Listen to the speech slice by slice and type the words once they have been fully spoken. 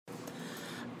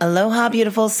Aloha,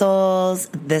 beautiful souls.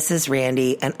 This is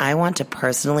Randy, and I want to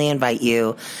personally invite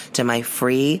you to my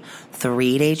free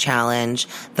 3-day challenge,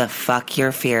 the Fuck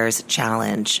Your Fears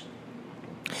Challenge.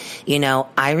 You know,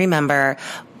 I remember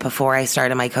before I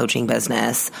started my coaching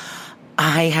business,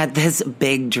 I had this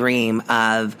big dream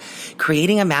of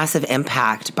creating a massive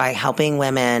impact by helping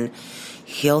women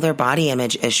heal their body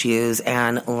image issues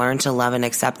and learn to love and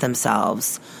accept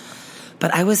themselves.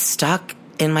 But I was stuck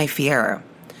in my fear.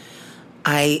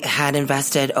 I had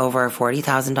invested over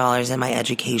 $40,000 in my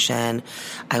education.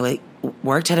 I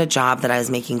worked at a job that I was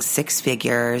making 6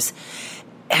 figures.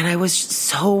 And I was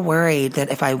so worried that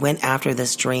if I went after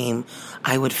this dream,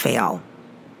 I would fail.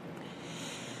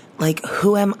 Like,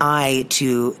 who am I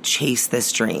to chase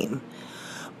this dream?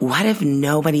 What if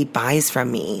nobody buys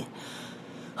from me?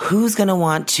 Who's going to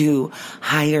want to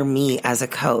hire me as a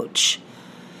coach?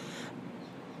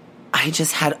 I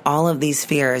just had all of these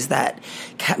fears that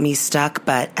kept me stuck,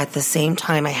 but at the same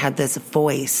time, I had this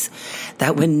voice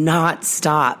that would not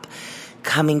stop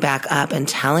coming back up and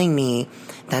telling me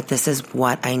that this is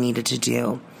what I needed to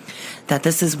do, that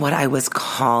this is what I was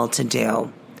called to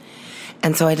do.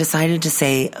 And so I decided to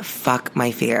say, fuck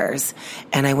my fears.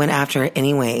 And I went after it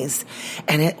anyways.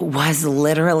 And it was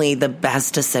literally the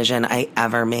best decision I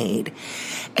ever made.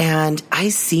 And I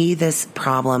see this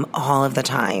problem all of the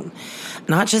time,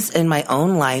 not just in my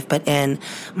own life, but in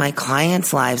my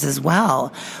clients' lives as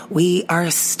well. We are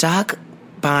stuck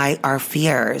by our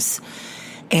fears.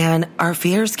 And our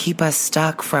fears keep us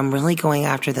stuck from really going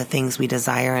after the things we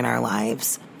desire in our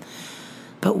lives.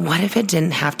 But what if it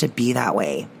didn't have to be that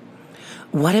way?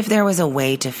 What if there was a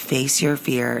way to face your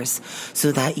fears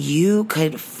so that you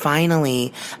could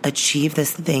finally achieve the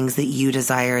things that you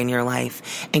desire in your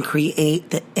life and create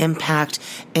the impact,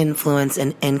 influence,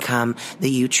 and income that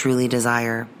you truly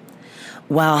desire?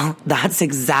 Well, that's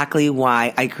exactly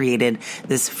why I created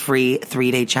this free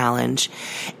 3-day challenge.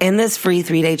 In this free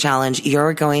 3-day challenge,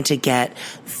 you're going to get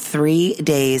 3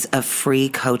 days of free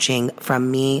coaching from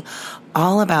me,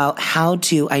 all about how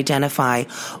to identify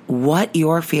what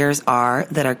your fears are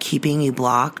that are keeping you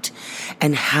blocked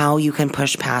and how you can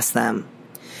push past them.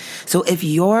 So if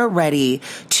you're ready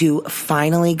to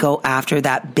finally go after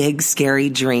that big, scary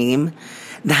dream,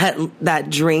 that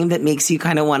dream that makes you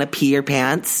kind of want to pee your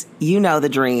pants, you know the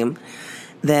dream,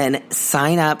 then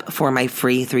sign up for my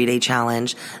free 3-day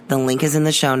challenge. The link is in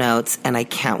the show notes, and I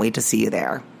can't wait to see you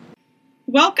there.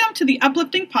 Welcome to the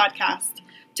Uplifting Podcast.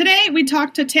 Today, we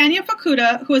talk to Tanya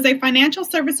Fukuda, who is a financial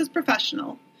services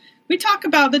professional. We talk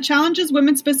about the challenges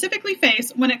women specifically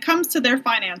face when it comes to their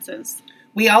finances.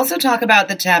 We also talk about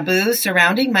the taboo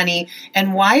surrounding money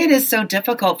and why it is so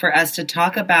difficult for us to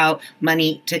talk about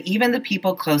money to even the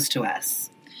people close to us.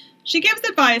 She gives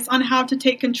advice on how to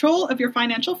take control of your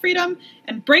financial freedom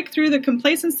and break through the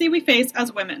complacency we face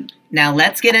as women. Now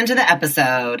let's get into the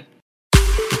episode.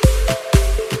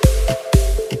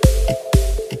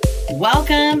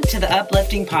 Welcome to the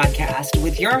Uplifting Podcast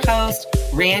with your host,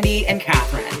 Randy and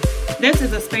Catherine. This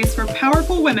is a space for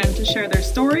powerful women to share their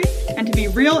story and to be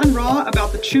real and raw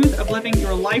about the truth of living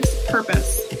your life's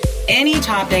purpose. Any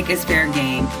topic is fair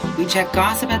game. We check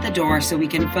gossip at the door so we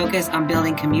can focus on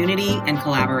building community and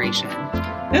collaboration.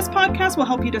 This podcast will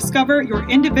help you discover your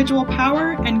individual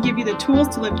power and give you the tools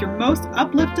to live your most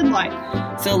uplifted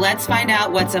life. So let's find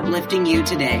out what's uplifting you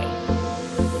today.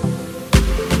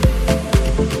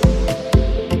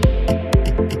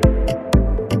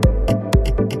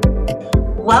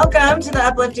 Welcome to the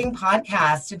Uplifting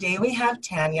Podcast. Today we have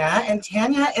Tanya, and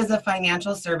Tanya is a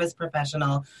financial service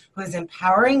professional who is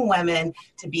empowering women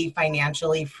to be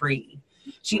financially free.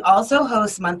 She also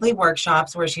hosts monthly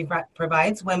workshops where she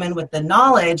provides women with the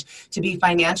knowledge to be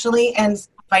financially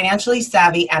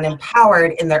savvy and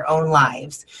empowered in their own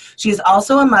lives. She is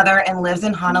also a mother and lives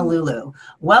in Honolulu.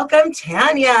 Welcome,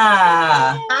 Tanya.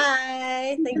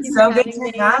 Hi, thank you. So good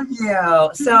to have you.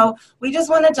 So we just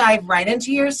want to dive right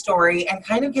into your story and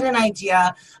kind of get an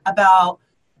idea about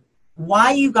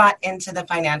why you got into the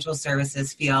financial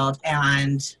services field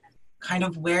and kind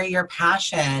of where your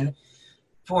passion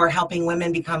for helping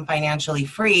women become financially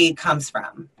free comes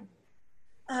from.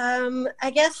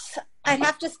 I guess I'd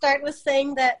have to start with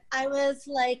saying that I was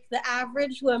like the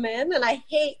average woman, and I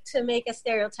hate to make a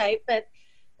stereotype, but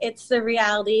it's the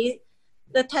reality.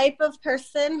 The type of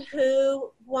person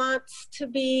who wants to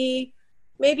be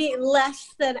maybe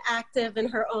less than active in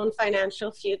her own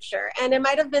financial future. And it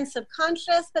might have been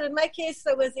subconscious, but in my case,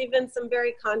 there was even some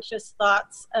very conscious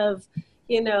thoughts of,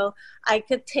 I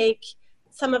could take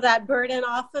some of that burden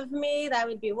off of me. That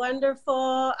would be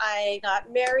wonderful. I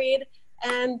got married,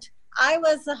 and I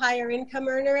was a higher income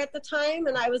earner at the time,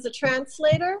 and I was a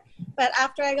translator. But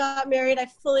after I got married, I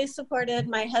fully supported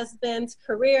my husband's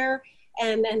career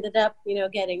and ended up,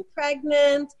 getting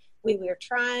pregnant. We were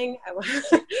trying.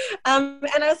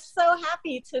 And I was so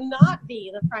happy to not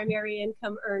be the primary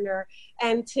income earner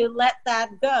and to let that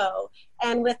go.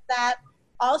 And with that,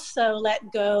 also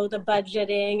let go the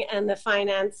budgeting and the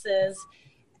finances.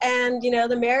 And,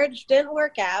 the marriage didn't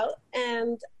work out.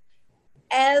 And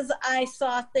as I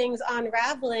saw things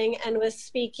unraveling and was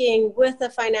speaking with a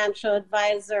financial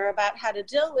advisor about how to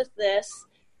deal with this,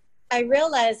 I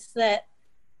realized that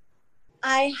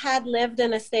I had lived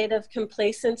in a state of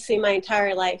complacency my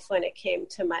entire life when it came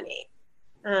to money.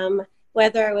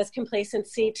 Whether it was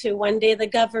complacency to one day the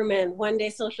government, one day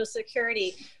Social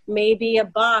Security, maybe a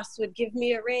boss would give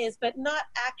me a raise, but not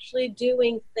actually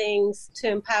doing things to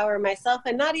empower myself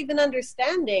and not even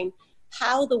understanding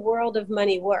how the world of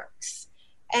money works.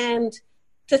 And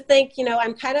to think,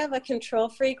 I'm kind of a control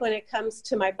freak when it comes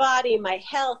to my body, my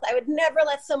health. I would never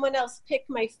let someone else pick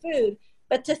my food.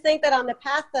 But to think that on the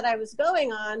path that I was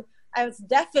going on, I was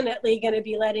definitely going to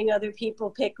be letting other people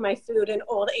pick my food in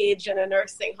old age in a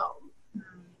nursing home.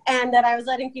 And that I was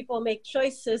letting people make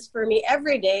choices for me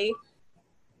every day,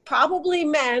 probably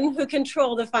men who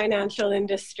control the financial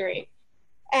industry.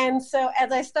 And so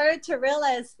as I started to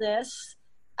realize this,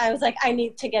 I was like, I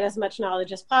need to get as much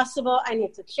knowledge as possible. I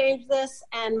need to change this.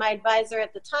 And my advisor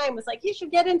at the time was like, you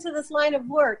should get into this line of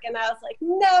work. And I was like,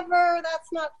 never,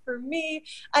 that's not for me.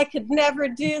 I could never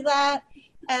do that.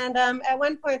 And at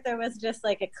one point there was just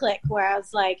like a click where I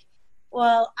was like,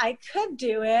 well, I could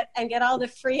do it and get all the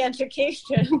free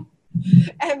education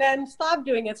and then stop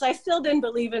doing it. So I still didn't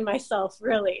believe in myself,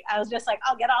 really. I was just like,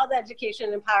 I'll get all the education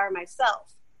and empower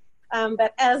myself.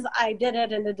 But as I did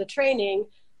it and did the training,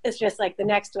 it's just like the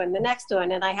next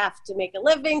one, and I have to make a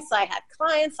living. So I had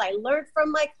clients, I learned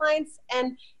from my clients,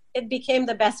 and it became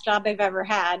the best job I've ever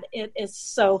had. It is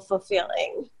so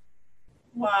fulfilling.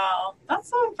 Wow, that's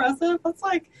so impressive. That's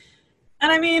like,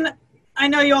 and I mean, I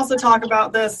know you also talk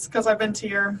about this because I've been to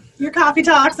your coffee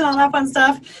talks and all that fun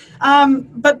stuff.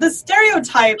 But the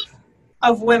stereotype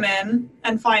of women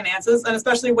and finances, and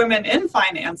especially women in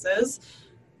finances,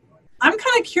 I'm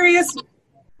kind of curious,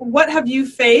 what have you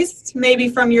faced maybe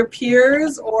from your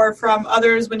peers or from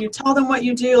others when you tell them what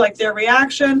you do, like their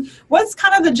reaction? What's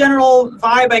kind of the general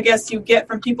vibe, I guess, you get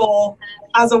from people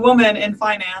as a woman in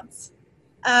finance?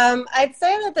 I'd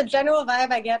say that the general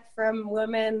vibe I get from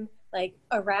women like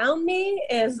around me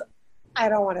is I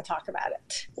don't want to talk about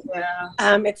it.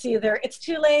 Yeah. It's either it's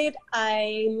too late,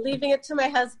 I'm leaving it to my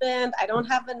husband, I don't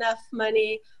have enough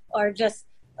money, or just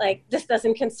like this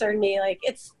doesn't concern me. Like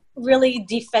it's really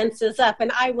defenses up,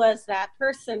 and I was that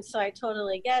person, so I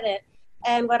totally get it.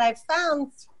 And what I've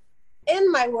found in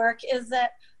my work is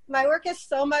that my work is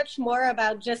so much more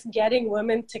about just getting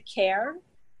women to care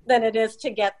than it is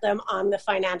to get them on the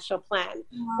financial plan.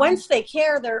 Wow. Once they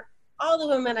care, all the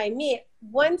women I meet,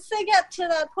 once they get to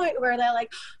that point where they're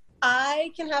like,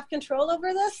 I can have control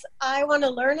over this, I want to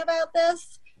learn about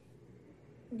this,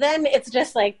 then it's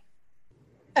just like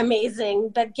amazing.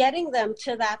 But getting them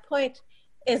to that point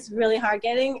is really hard.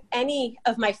 Getting any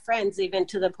of my friends even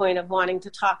to the point of wanting to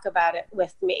talk about it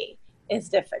with me is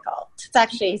difficult. It's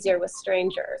actually easier with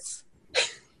strangers.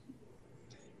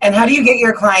 And how do you get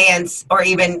your clients or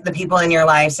even the people in your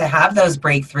lives to have those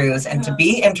breakthroughs and to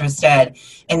be interested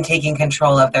in taking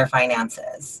control of their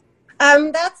finances?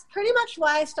 That's pretty much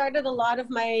why I started a lot of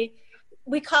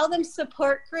we call them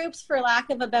support groups for lack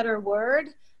of a better word,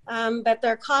 but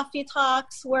they're coffee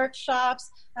talks, workshops.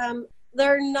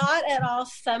 They're not at all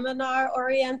seminar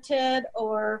oriented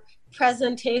or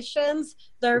presentations.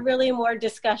 They're really more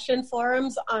discussion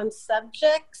forums on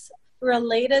subjects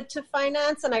related to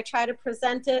finance, and I try to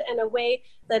present it in a way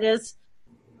that is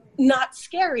not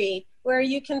scary, where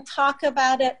you can talk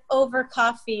about it over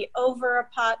coffee, over a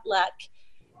potluck,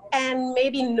 and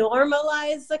maybe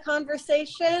normalize the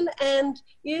conversation. And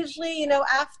usually,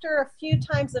 after a few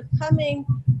times of coming,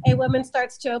 a woman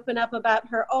starts to open up about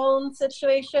her own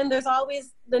situation. There's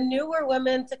always the newer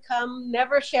women to come,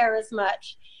 never share as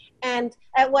much. And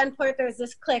at one point, there's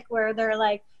this click where they're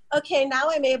like, okay,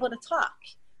 now I'm able to talk.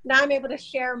 Now I'm able to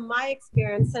share my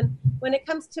experience. And when it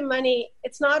comes to money,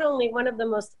 it's not only one of the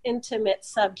most intimate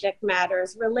subject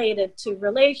matters related to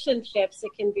relationships.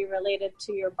 It can be related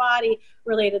to your body,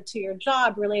 related to your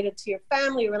job, related to your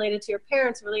family, related to your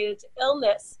parents, related to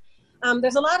illness.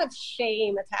 There's a lot of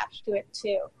shame attached to it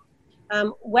too.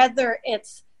 Whether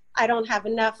it's I don't have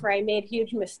enough or I made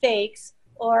huge mistakes,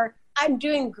 or I'm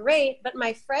doing great, but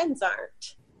my friends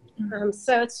aren't.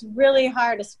 So it's really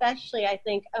hard, especially I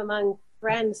think among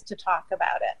friends, to talk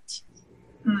about it.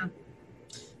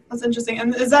 That's interesting.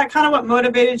 And is that kind of what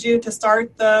motivated you to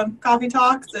start the coffee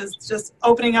talks, is just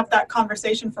opening up that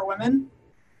conversation for women?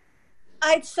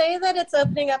 I'd say that it's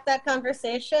opening up that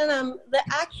conversation. The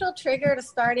actual trigger to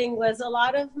starting was a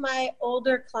lot of my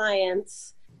older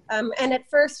clients. And at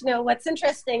first, what's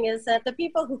interesting is that the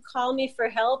people who call me for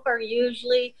help are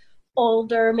usually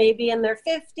older, maybe in their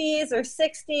 50s or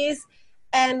 60s,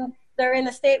 and they're in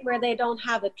a state where they don't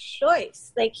have a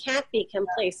choice. They can't be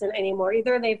complacent anymore.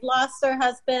 Either they've lost their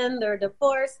husband, they're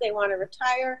divorced, they want to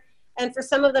retire, and for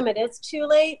some of them it is too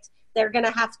late. They're going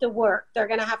to have to work. They're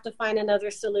going to have to find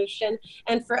another solution.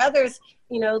 And for others,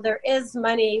 there is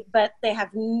money, but they have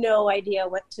no idea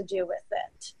what to do with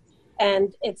it.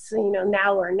 And it's,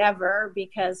 now or never,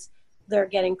 because they're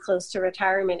getting close to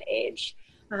retirement age.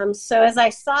 So as I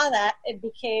saw that, it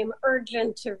became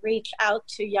urgent to reach out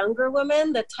to younger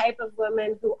women, the type of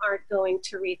women who aren't going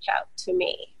to reach out to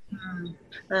me.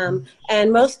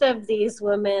 And most of these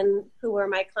women who were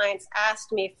my clients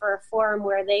asked me for a forum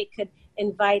where they could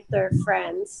invite their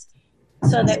friends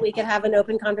so that we could have an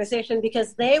open conversation,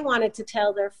 because they wanted to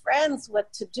tell their friends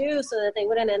what to do so that they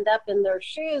wouldn't end up in their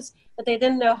shoes, but they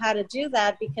didn't know how to do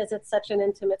that because it's such an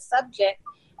intimate subject,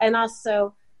 and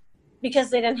also because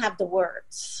they didn't have the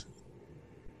words.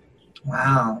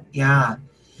 Wow. Yeah.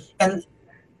 And,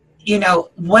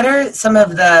 what are some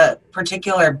of the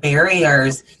particular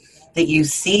barriers that you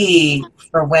see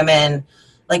for women?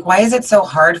 Like, why is it so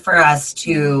hard for us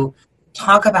to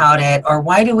talk about it? Or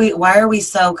why are we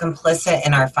so complicit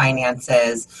in our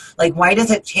finances? Like, why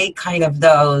does it take kind of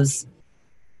those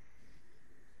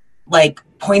like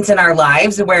points in our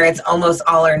lives where it's almost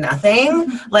all or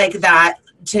nothing like that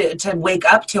to wake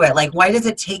up to it? Like, why does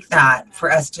it take that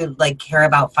for us to like care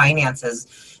about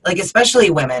finances? Like,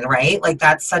 especially women, right? Like,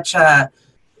 that's such a,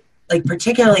 like,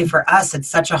 particularly for us, it's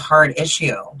such a hard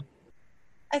issue.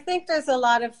 I think there's a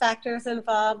lot of factors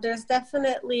involved. There's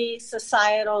definitely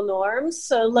societal norms.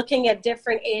 So looking at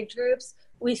different age groups,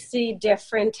 we see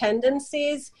different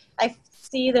tendencies. I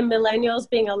see the millennials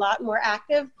being a lot more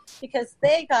active because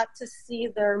they got to see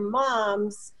their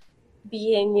moms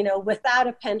being, without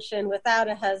a pension, without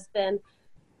a husband.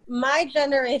 My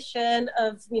generation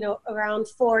of, around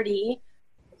 40,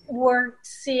 were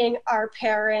seeing our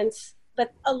parents,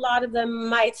 but a lot of them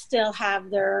might still have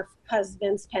their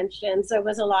husband's pensions. There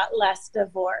was a lot less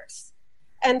divorce.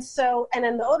 And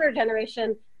in the older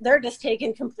generation, they're just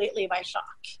taken completely by shock.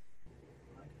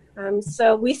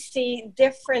 So we see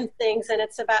different things, and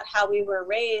it's about how we were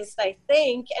raised, I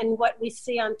think, and what we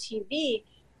see on TV.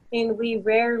 We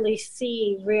rarely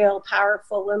see real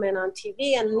powerful women on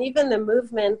TV. And even the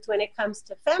movement, when it comes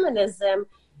to feminism,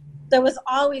 there was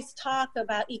always talk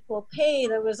about equal pay.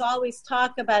 There was always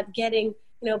talk about getting,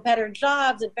 better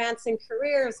jobs, advancing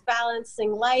careers,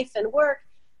 balancing life and work.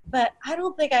 But I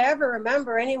don't think I ever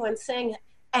remember anyone saying,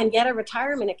 and get a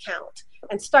retirement account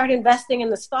and start investing in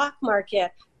the stock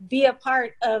market, be a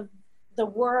part of the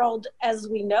world as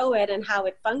we know it and how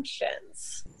it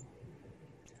functions.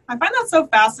 I find that so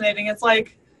fascinating. It's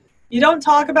like, you don't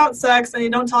talk about sex and you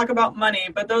don't talk about money,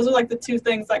 but those are like the two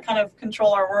things that kind of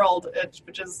control our world, it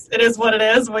is what it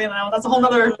is. Well, that's a whole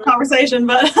other conversation,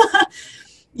 but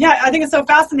yeah, I think it's so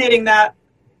fascinating that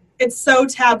it's so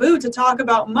taboo to talk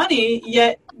about money,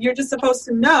 yet you're just supposed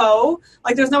to know,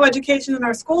 like, there's no education in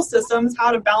our school systems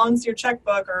how to balance your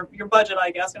checkbook or your budget,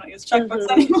 I guess. We don't use checkbooks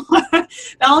anymore.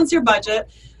 Balance your budget,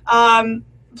 plan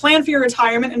for your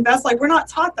retirement, invest. Like, we're not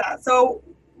taught that. So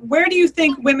where do you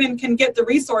think women can get the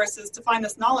resources to find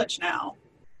this knowledge now?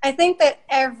 I think that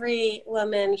every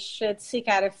woman should seek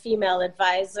out a female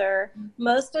advisor.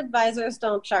 Most advisors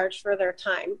don't charge for their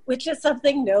time, which is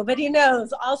something nobody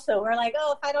knows. Also, we're like,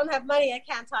 if I don't have money, I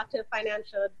can't talk to a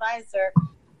financial advisor.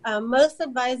 Most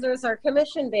advisors are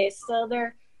commission-based, so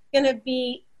they're going to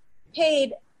be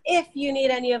paid if you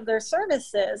need any of their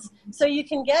services. So you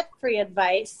can get free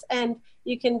advice and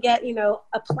you can get,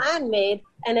 a plan made.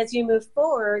 And as you move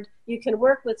forward, you can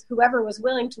work with whoever was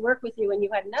willing to work with you when you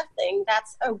had nothing.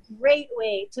 That's a great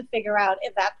way to figure out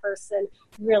if that person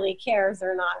really cares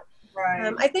or not.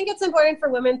 Right. I think it's important for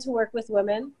women to work with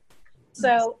women.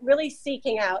 So really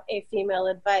seeking out a female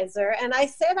advisor. And I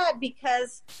say that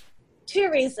because two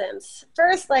reasons.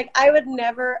 First, I would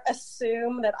never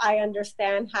assume that I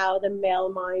understand how the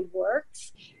male mind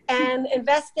works. And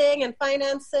investing and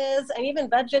finances and even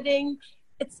budgeting,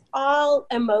 it's all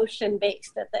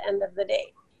emotion-based at the end of the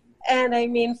day. And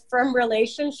from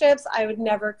relationships, I would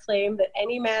never claim that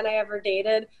any man I ever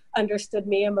dated understood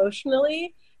me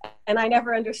emotionally, and I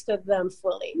never understood them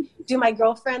fully. Do my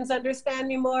girlfriends understand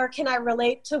me more? Can I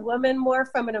relate to women more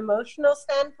from an emotional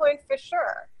standpoint? For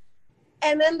sure.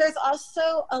 And then there's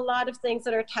also a lot of things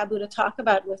that are taboo to talk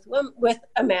about with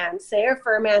a man, say, or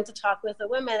for a man to talk with a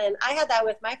woman. And I had that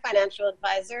with my financial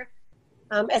advisor.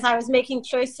 As I was making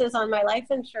choices on my life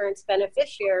insurance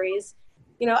beneficiaries,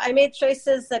 I made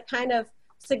choices that kind of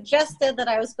suggested that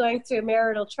I was going through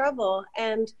marital trouble.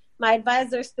 And my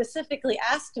advisor specifically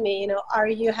asked me, are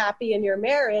you happy in your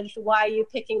marriage? Why are you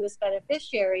picking this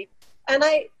beneficiary? And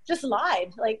I just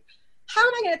lied. Like, how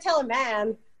am I going to tell a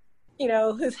man,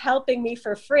 who's helping me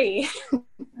for free?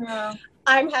 Yeah.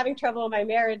 I'm having trouble in my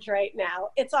marriage right now.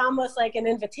 It's almost like an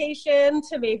invitation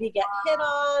to maybe get hit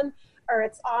on, or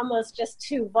it's almost just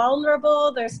too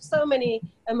vulnerable. There's so many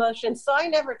emotions. So I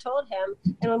never told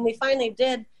him. And when we finally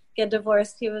did get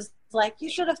divorced, he was like, you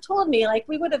should have told me. Like,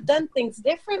 we would have done things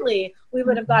differently. We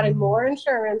would have gotten more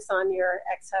insurance on your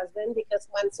ex-husband, because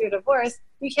once you're divorced,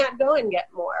 you can't go and get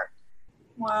more.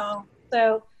 Wow.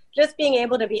 So just being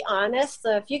able to be honest.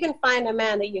 So if you can find a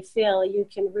man that you feel you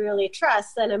can really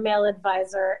trust, then a male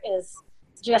advisor is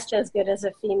just as good as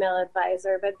a female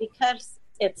advisor. But because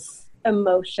it's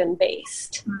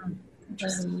emotion-based.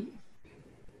 Interesting.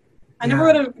 I never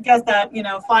would have guessed that,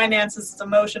 finances is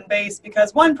emotion-based,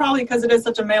 because probably because it is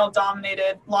such a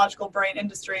male-dominated logical brain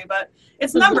industry, but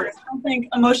it's numbers. I don't think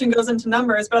emotion goes into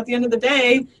numbers, but at the end of the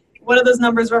day, what are those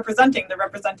numbers representing? They're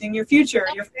representing your future,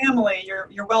 your family,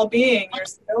 your well-being, your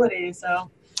stability.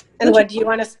 So, and what do you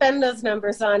want to spend those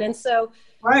numbers on? And so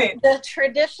right. The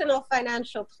traditional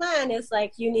financial plan is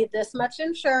like, you need this much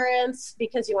insurance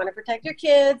because you want to protect your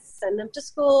kids, send them to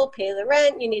school, pay the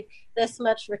rent. You need this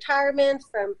much retirement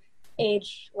from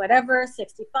age whatever,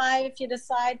 65 if you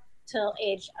decide, till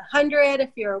age 100 if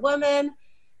you're a woman.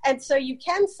 And so you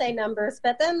can say numbers,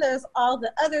 but then there's all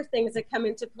the other things that come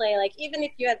into play. Like, even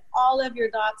if you had all of your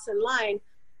dots in line,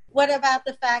 what about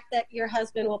the fact that your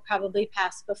husband will probably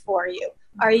pass before you?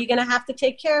 Are you going to have to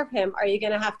take care of him? Are you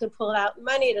going to have to pull out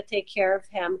money to take care of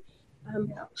him?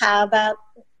 How about,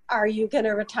 are you going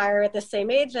to retire at the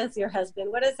same age as your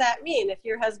husband? What does that mean? If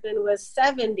your husband was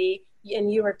 70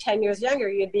 and you were 10 years younger,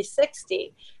 you'd be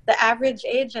 60. The average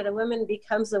age that a woman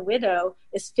becomes a widow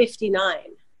is 59.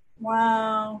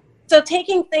 Wow. So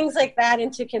taking things like that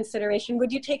into consideration,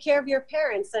 would you take care of your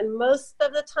parents? And most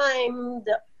of the time,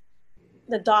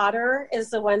 the daughter is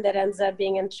the one that ends up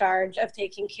being in charge of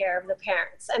taking care of the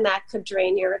parents, and that could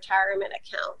drain your retirement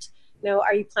account.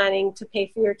 Are you planning to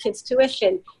pay for your kids'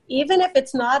 tuition? Even if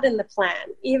it's not in the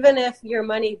plan, even if your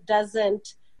money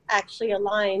doesn't actually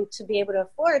align to be able to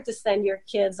afford to send your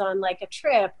kids on like a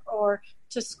trip or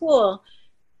to school,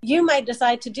 you might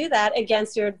decide to do that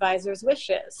against your advisor's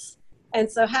wishes. And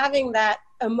so having that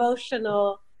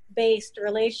emotional based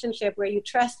relationship where you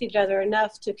trust each other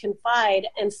enough to confide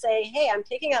and say, hey, I'm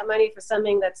taking out money for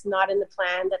something that's not in the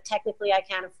plan, that technically I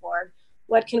can't afford.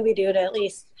 What can we do to at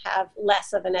least have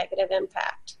less of a negative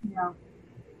impact? Yeah.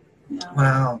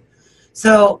 Wow.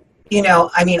 So,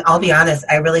 I'll be honest,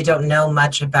 I really don't know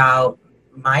much about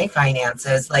my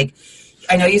finances. Like,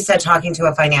 I know you said talking to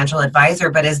a financial advisor,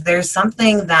 but is there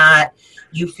something that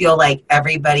you feel like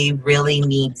everybody really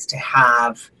needs to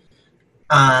have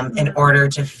in order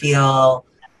to feel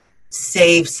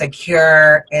safe,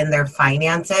 secure in their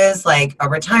finances, like a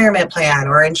retirement plan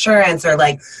or insurance, or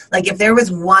like if there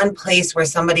was one place where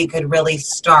somebody could really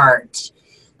start,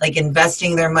 like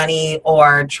investing their money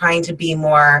or trying to be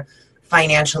more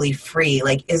financially free,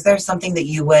 like, is there something that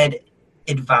you would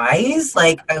advise,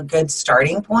 like a good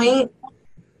starting point?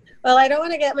 Well, I don't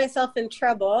want to get myself in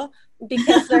trouble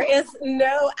because there is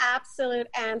no absolute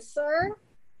answer.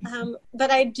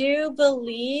 But I do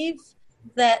believe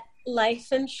that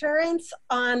life insurance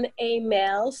on a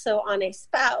male, so on a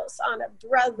spouse, on a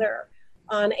brother,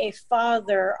 on a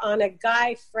father, on a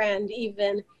guy friend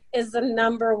even, is the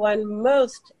number one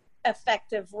most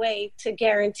effective way to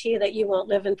guarantee that you won't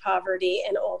live in poverty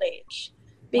in old age.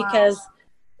 Because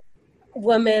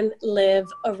women live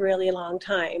a really long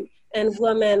time. And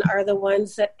women are the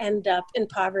ones that end up in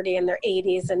poverty in their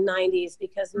 80s and 90s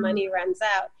because money runs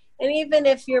out. And even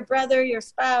if your brother, your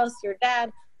spouse, your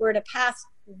dad were to pass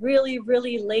really,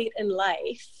 really late in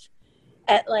life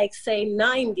at like, say,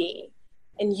 90,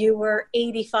 and you were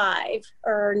 85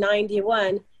 or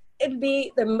 91, it'd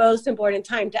be the most important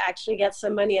time to actually get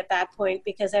some money at that point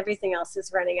because everything else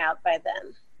is running out by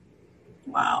then.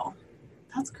 Wow.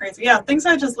 That's crazy. Yeah, things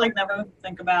I just never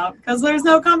think about because there's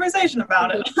no conversation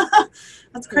about it.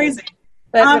 That's crazy.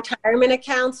 But retirement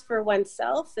accounts for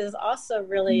oneself is also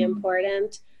really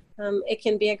important. It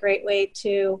can be a great way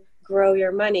to grow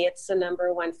your money. It's the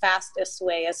number one fastest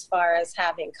way as far as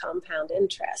having compound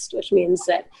interest, which means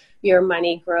that your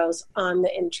money grows on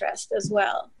the interest as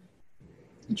well.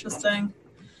 Interesting.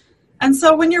 And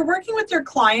so when you're working with your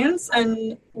clients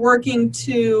and working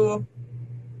to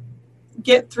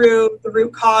get through the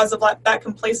root cause of that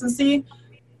complacency,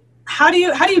 how do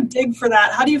you dig for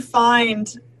that? How do you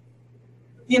find,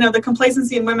 the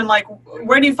complacency in women? Like,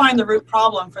 where do you find the root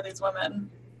problem for these women?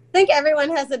 I think everyone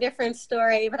has a different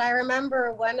story, but I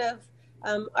remember one of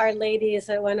our ladies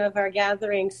at one of our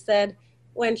gatherings said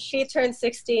when she turned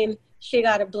 16, she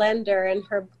got a blender and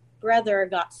her brother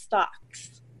got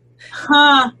stocks.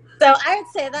 Huh. So I would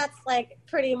say that's like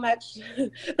pretty much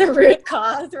the root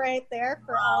cause right there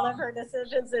for all of her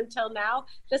decisions until now,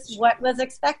 just what was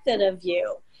expected of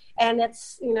you. And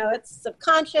it's, it's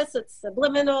subconscious, it's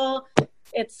subliminal,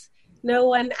 it's no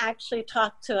one actually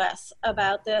talked to us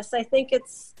about this. I think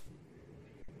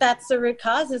that's the root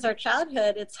cause is our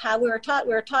childhood. It's how we were taught.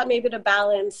 We were taught maybe to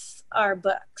balance our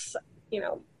books.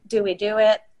 Do we do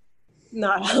it?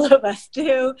 Not all of us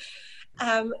do.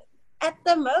 At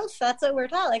the most, that's what we're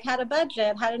taught, like how to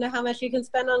budget, how to know how much you can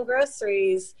spend on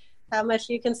groceries, how much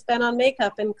you can spend on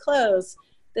makeup and clothes.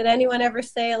 Did anyone ever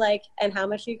say and how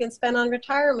much you can spend on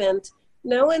retirement?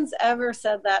 No one's ever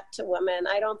said that to women.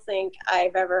 I don't think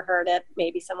I've ever heard it.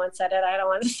 Maybe someone said it. I don't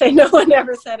want to say no one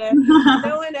ever said it.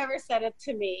 No one ever said it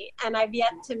to me. And I've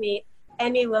yet to meet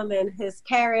any woman whose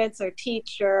parents or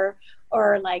teacher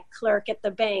or clerk at the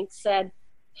bank said,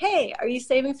 hey, are you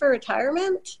saving for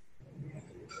retirement?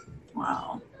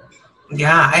 Wow.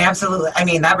 Yeah,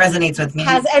 that resonates with me.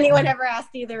 Has anyone ever asked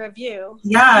either of you?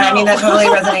 Yeah, No. That totally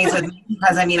resonates with me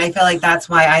because, I feel like that's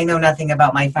why I know nothing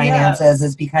about my finances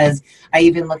is because I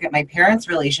even look at my parents'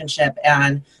 relationship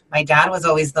and my dad was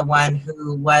always the one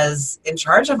who was in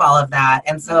charge of all of that.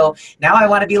 And so now I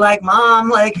want to be like,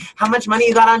 Mom, how much money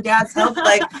you got on Dad's health,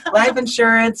 life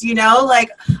insurance,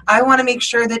 I want to make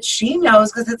sure that she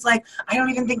knows because it's I don't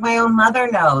even think my own mother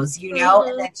knows,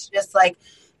 and it's just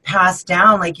passed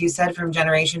down, like you said, from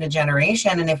generation to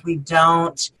generation. And if we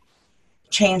don't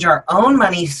change our own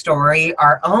money story,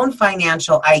 our own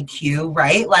financial IQ,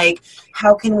 right?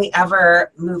 How can we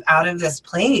ever move out of this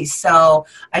place? So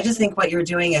I just think what you're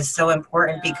doing is so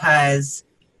important because,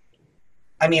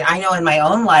 I know in my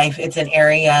own life, it's an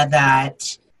area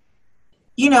that,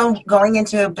 going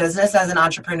into a business as an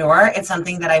entrepreneur, it's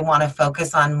something that I want to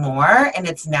focus on more. And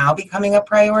it's now becoming a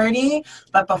priority.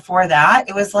 But before that,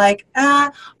 it was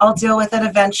I'll deal with it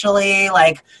eventually.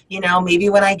 Maybe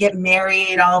when I get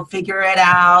married, I'll figure it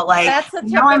out. That's a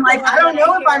now I'm I don't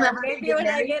know if I'm ever maybe when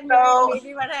I get married,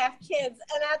 maybe when I have kids.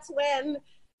 And that's when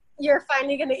you're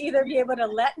finally going to either be able to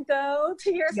let go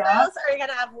to your spouse or you're going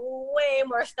to have way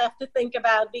more stuff to think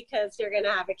about because you're going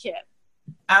to have a kid.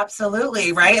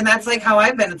 Absolutely. Right. And that's how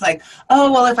I've been. It's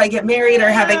oh, well, if I get married or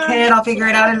have a kid, I'll figure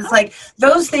it out. And it's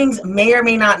those things may or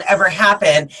may not ever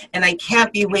happen. And I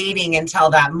can't be waiting until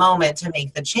that moment to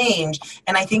make the change.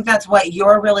 And I think that's what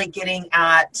you're really getting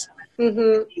at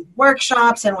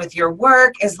workshops and with your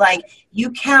work is you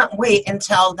can't wait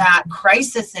until that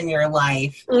crisis in your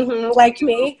life. Like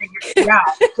me.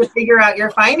 To figure out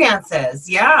your finances.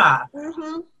 Yeah.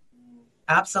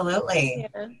 Absolutely.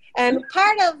 Yeah. And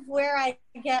part of where I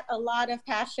get a lot of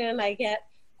passion, I get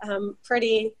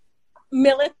pretty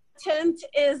militant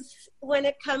is when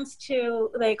it comes to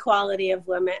the equality of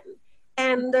women.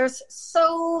 And there's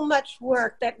so much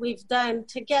work that we've done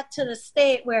to get to the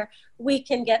state where we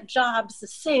can get jobs, the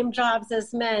same jobs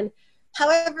as men.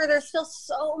 However, there's still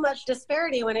so much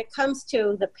disparity when it comes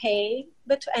to the pay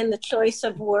and the choice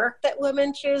of work that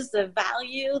women choose, the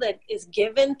value that is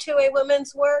given to a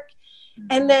woman's work.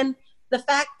 And then the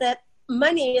fact that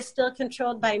money is still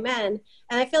controlled by men.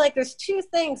 And I feel like there's two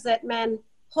things that men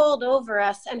hold over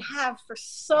us and have for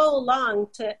so long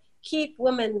to keep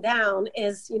women down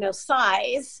is,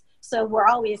 size. So we're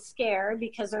always scared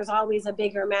because there's always a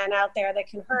bigger man out there that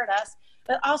can hurt us.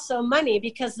 But also money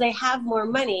because they have more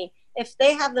money. If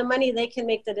they have the money, they can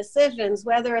make the decisions,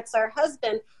 whether it's our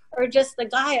husband or just the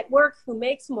guy at work who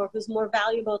makes more, who's more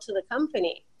valuable to the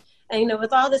company. And,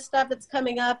 with all this stuff that's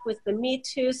coming up with the Me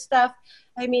Too stuff,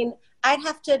 I'd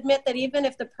have to admit that even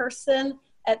if the person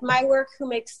at my work who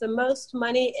makes the most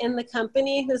money in the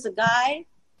company, who's a guy,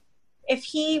 if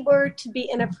he were to be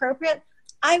inappropriate,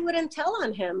 I wouldn't tell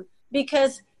on him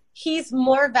because he's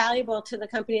more valuable to the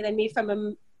company than me from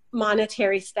a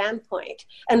monetary standpoint.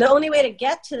 And the only way to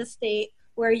get to the state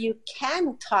where you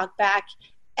can talk back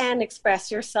and express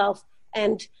yourself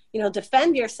and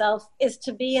defend yourself is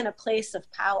to be in a place of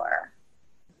power.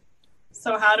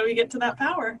 So how do we get to that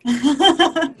power?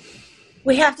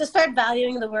 We have to start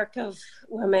valuing the work of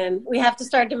women. We have to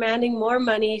start demanding more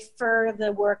money for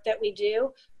the work that we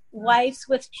do. Wives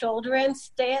with children,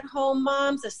 stay-at-home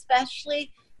moms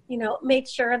especially, make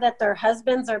sure that their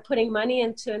husbands are putting money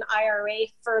into an IRA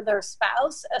for their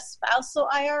spouse, a spousal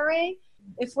IRA.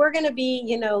 If we're going to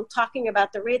be, talking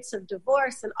about the rates of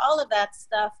divorce and all of that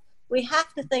stuff, we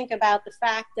have to think about the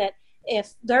fact that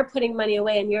if they're putting money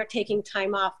away and you're taking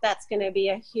time off, that's going to be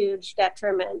a huge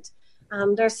detriment.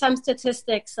 There's some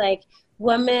statistics like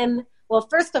women. Well,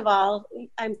 first of all,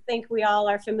 I think we all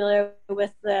are familiar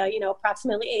with the,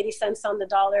 approximately 80 cents on the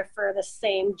dollar for the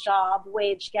same job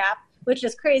wage gap, which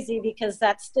is crazy because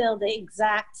that's still the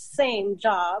exact same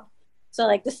job. So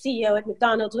like the CEO at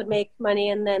McDonald's would make money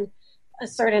and then a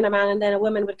certain amount, and then a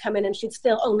woman would come in and she'd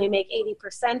still only make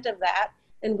 80% of that.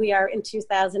 And we are in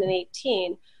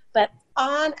 2018. But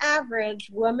on average,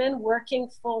 women working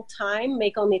full time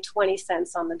make only 20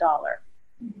 cents on the dollar.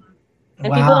 And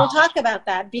wow. People don't talk about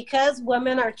that because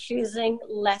women are choosing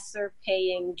lesser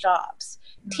paying jobs,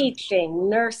 teaching,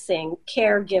 nursing,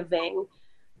 caregiving,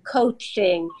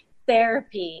 coaching,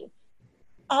 therapy.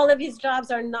 All of these jobs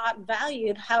are not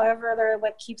valued. However, they're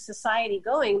what keeps society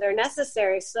going. They're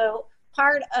necessary. So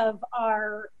part of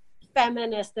our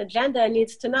feminist agenda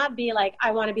needs to not be like,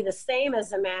 I want to be the same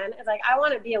as a man. It's like, I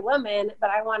want to be a woman, but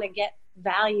I want to get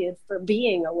valued for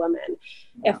being a woman.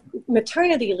 If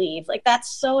maternity leave, like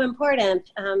that's so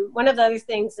important. One of the other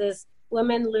things is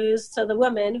women lose. So the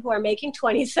women who are making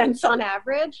 20 cents on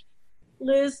average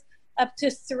lose up to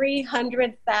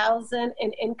 $300,000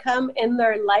 in income in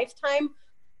their lifetime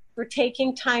for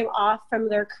taking time off from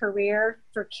their career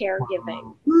for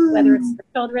caregiving, whether it's their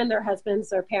children, their husbands,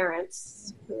 their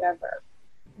parents, whoever.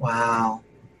 Wow.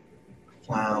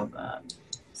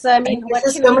 So, I mean, what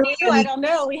can we do? I don't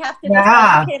know. We have to just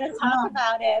educate and talk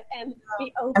about it and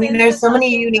be open. I mean, there's so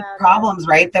many unique problems,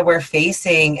 right, that we're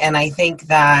facing. And I think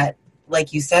that,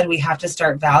 like you said, we have to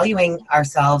start valuing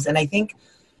ourselves. And I think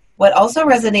what also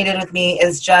resonated with me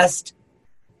is just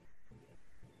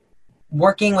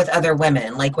working with other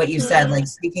women, like what you said, like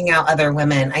seeking out other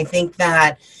women. I think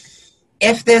that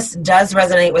if this does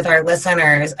resonate with our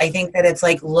listeners, I think that it's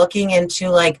like looking into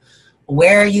like,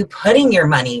 where are you putting your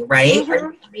money, right?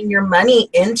 Are you putting your money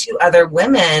into other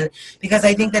women? Because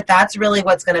I think that that's really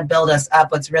what's going to build us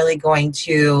up. What's really going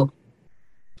to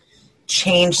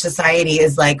change society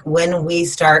is like when we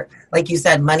start, like you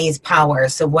said, money's power.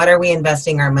 So what are we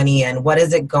investing our money in? What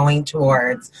is it going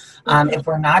towards? If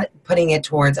we're not putting it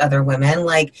towards other women,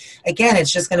 like, again,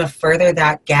 it's just going to further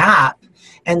that gap.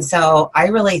 And so I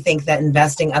really think that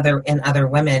investing in other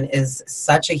women is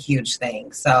such a huge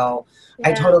thing. So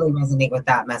I totally resonate with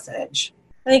that message.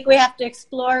 I think we have to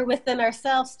explore within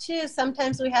ourselves too.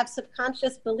 Sometimes we have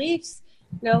subconscious beliefs,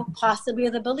 possibly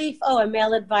the belief, a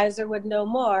male advisor would know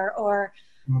more, or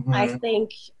I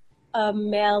think a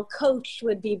male coach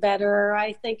would be better, or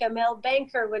I think a male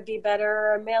banker would be better,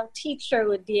 or a male teacher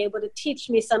would be able to teach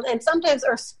me something. And sometimes,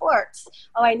 or sports,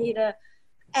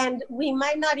 and we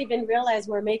might not even realize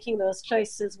we're making those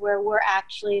choices where we're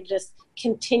actually just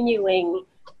continuing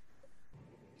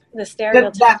the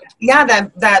stereotype.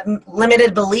 That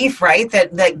limited belief, right?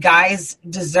 That guys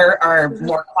are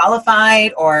more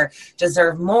qualified or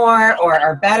deserve more or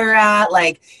are better at,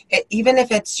 like, even if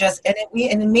it's just, and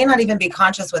it may not even be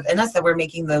conscious within us that we're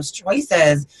making those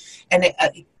choices. And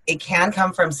it can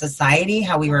come from society,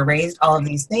 how we were raised, all of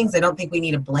these things. I don't think we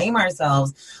need to blame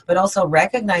ourselves, but also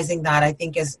recognizing that I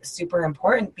think is super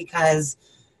important, because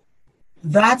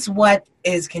that's what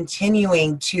is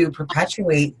continuing to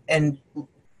perpetuate and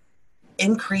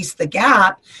increase the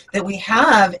gap that we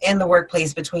have in the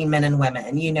workplace between men and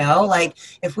women. Like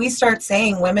if we start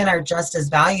saying women are just as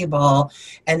valuable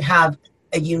and have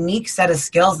a unique set of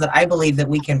skills that I believe that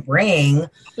we can bring,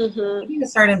 we need to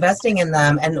start investing in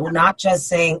them, and not just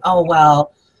saying, oh,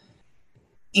 well,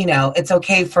 it's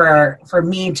okay for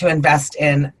me to invest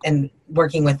in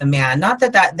working with a man. Not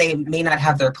that they may not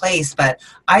have their place, but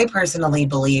I personally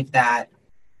believe that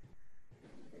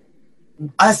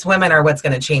us women are what's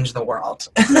going to change the world.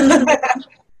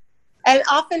 And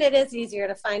often it is easier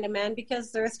to find a man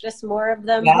because there's just more of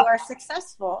them who are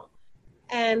successful.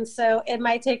 And so it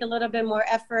might take a little bit more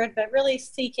effort, but really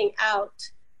seeking out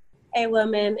a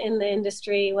woman in the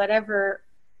industry, whatever,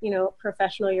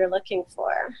 professional you're looking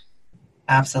for.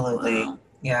 Absolutely. Wow.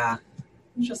 Yeah.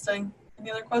 Interesting. Any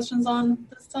other questions on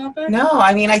this topic? No,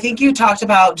 I mean, I think you talked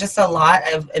about just a lot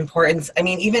of importance. I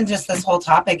mean, even just this whole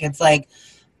topic, it's like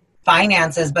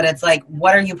finances, but it's like,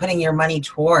 what are you putting your money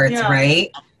towards,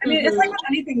 right? I mean, it's like with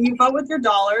anything, you vote with your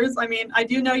dollars. I mean, I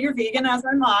do know you're vegan, as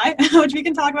am I, which we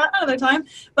can talk about another time,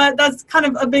 but that's kind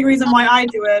of a big reason why I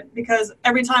do it, because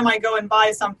every time I go and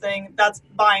buy something, that's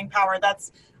buying power.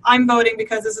 I'm voting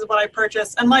because this is what I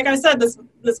purchased. And like I said,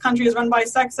 this country is run by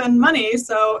sex and money.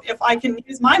 So if I can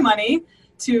use my money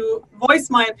to voice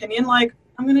my opinion, like,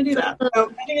 I'm going to do that. So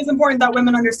I think it's important that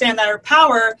women understand their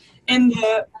power in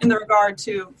the regard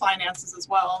to finances as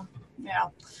well. Yeah.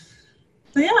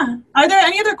 So yeah, are there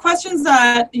any other questions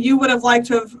that you would have liked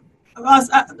to have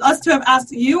us to have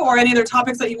asked you, or any other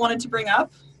topics that you wanted to bring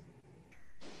up?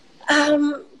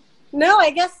 No, I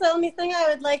guess the only thing I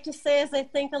would like to say is I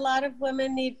think a lot of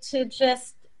women need to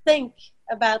just think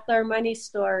about their money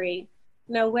story.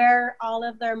 You know, where all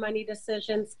of their money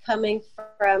decisions coming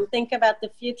from. Think about the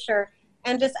future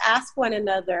and just ask one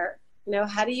another, you know,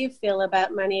 how do you feel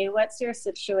about money? What's your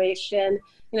situation?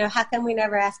 You know, how come we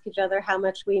never ask each other how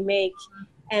much we make?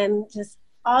 And just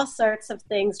all sorts of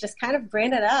things, just kind of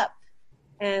bring it up.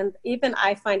 And even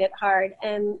I find it hard.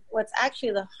 And what's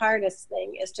actually the hardest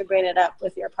thing is to bring it up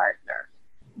with your partner.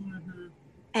 Mm-hmm.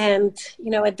 And, you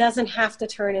know, it doesn't have to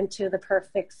turn into the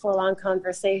perfect full-on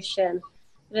conversation.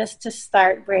 Just to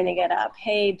start bringing it up.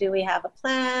 Hey, do we have a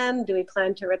plan? Do we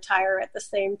plan to retire at the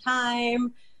same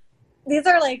time? These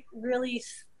are like really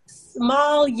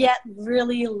small yet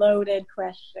really loaded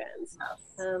questions,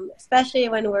 especially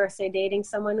when we're, say, dating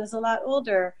someone who's a lot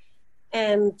older.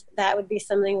 And that would be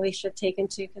something we should take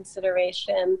into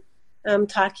consideration.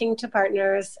 Talking to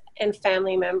partners and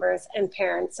family members and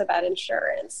parents about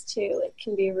insurance, too. It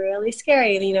can be really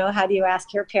scary. You know, how do you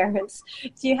ask your parents,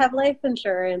 do you have life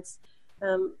insurance?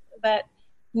 But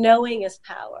knowing is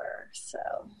power. So.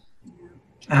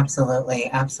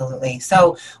 Absolutely. Absolutely.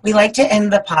 So we like to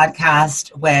end the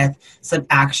podcast with some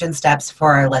action steps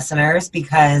for our listeners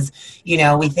because, you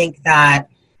know, we think that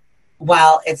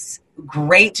while it's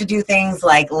great to do things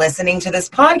like listening to this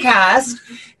podcast,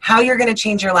 how you're going to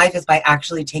change your life is by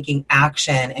actually taking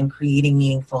action and creating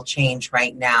meaningful change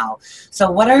right now. So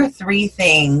what are three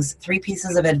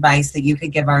pieces of advice that you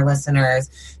could give our listeners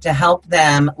to help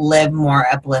them live more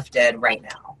uplifted right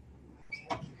now?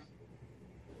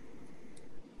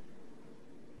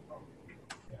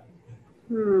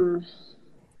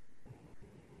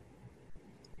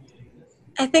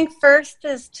 I think first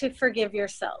is to forgive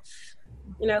yourself.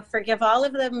 You know, forgive all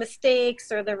of the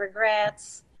mistakes or the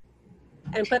regrets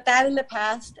and put that in the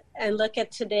past and look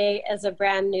at today as a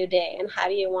brand new day. And how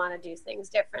do you want to do things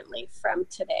differently from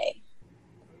today?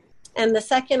 And the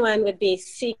second one would be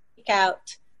seek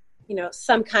out, you know,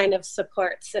 some kind of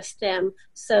support system.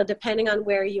 So depending on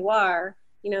where you are,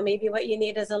 you know, maybe what you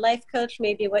need is a life coach,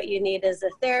 maybe what you need is a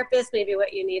therapist, maybe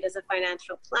what you need is a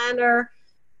financial planner,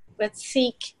 but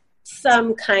seek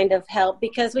some kind of help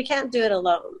because we can't do it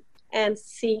alone. And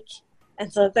so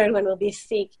the third one will be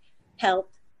seek help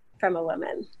from a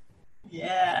woman.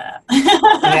 Yeah.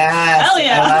 Yes. Hell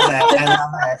yeah. I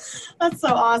love it. That's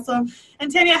so awesome.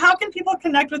 And Tanya, how can people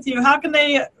connect with you? How can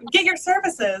they get your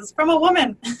services from a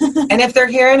woman? And if they're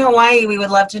here in Hawaii, we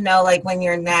would love to know like when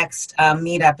your next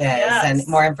meetup is and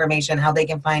more information, how they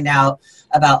can find out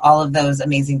about all of those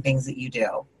amazing things that you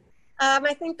do.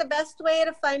 I think the best way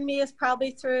to find me is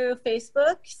probably through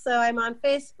Facebook. So I'm on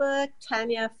Facebook,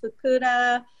 Tanya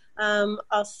Fukuda.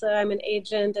 Also, I'm an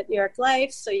agent at New York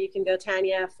Life, so you can go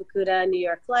Tanya Fukuda New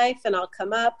York Life, and I'll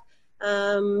come up.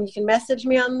 You can message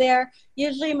me on there.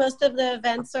 Usually, most of the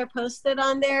events are posted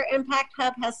on there. Impact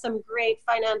Hub has some great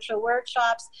financial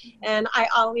workshops, and I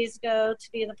always go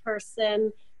to be the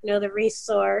person, you know, the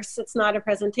resource. It's not a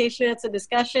presentation, it's a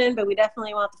discussion, but we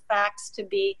definitely want the facts to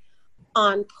be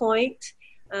on point.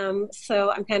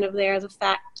 So I'm kind of there as a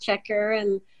fact checker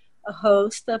and a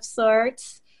host of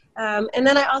sorts. And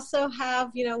then I also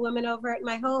have, you know, women over at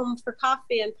my home for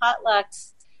coffee and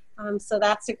potlucks. So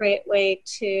that's a great way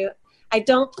to, I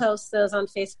don't post those on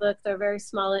Facebook. They're very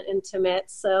small and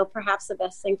intimate. So perhaps the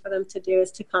best thing for them to do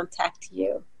is to contact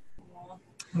you.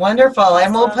 Wonderful.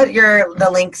 And we'll put the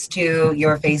links to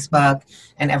your Facebook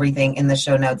and everything in the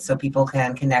show notes so people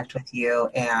can connect with you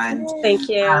and thank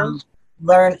you.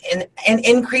 Learn and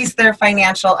increase their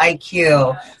financial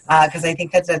IQ because I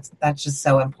think that's just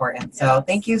so important. So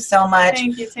thank you so much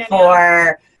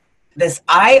for this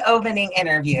eye-opening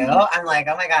interview. I'm like,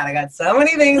 oh my God, I got so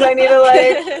many things I need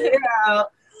to figure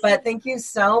out. But thank you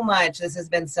so much. This has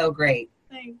been so great.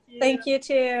 Thank you. Thank you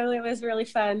too. It was really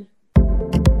fun.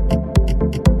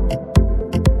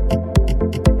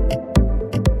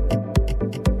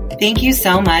 Thank you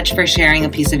so much for sharing a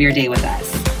piece of your day with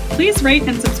us. Please rate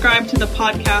and subscribe to the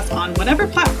podcast on whatever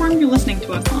platform you're listening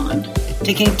to us on.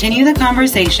 To continue the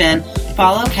conversation,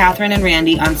 follow Catherine and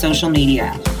Randy on social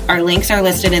media. Our links are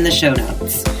listed in the show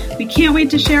notes. We can't wait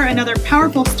to share another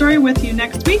powerful story with you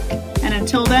next week. And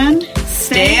until then,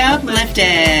 stay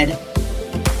uplifted.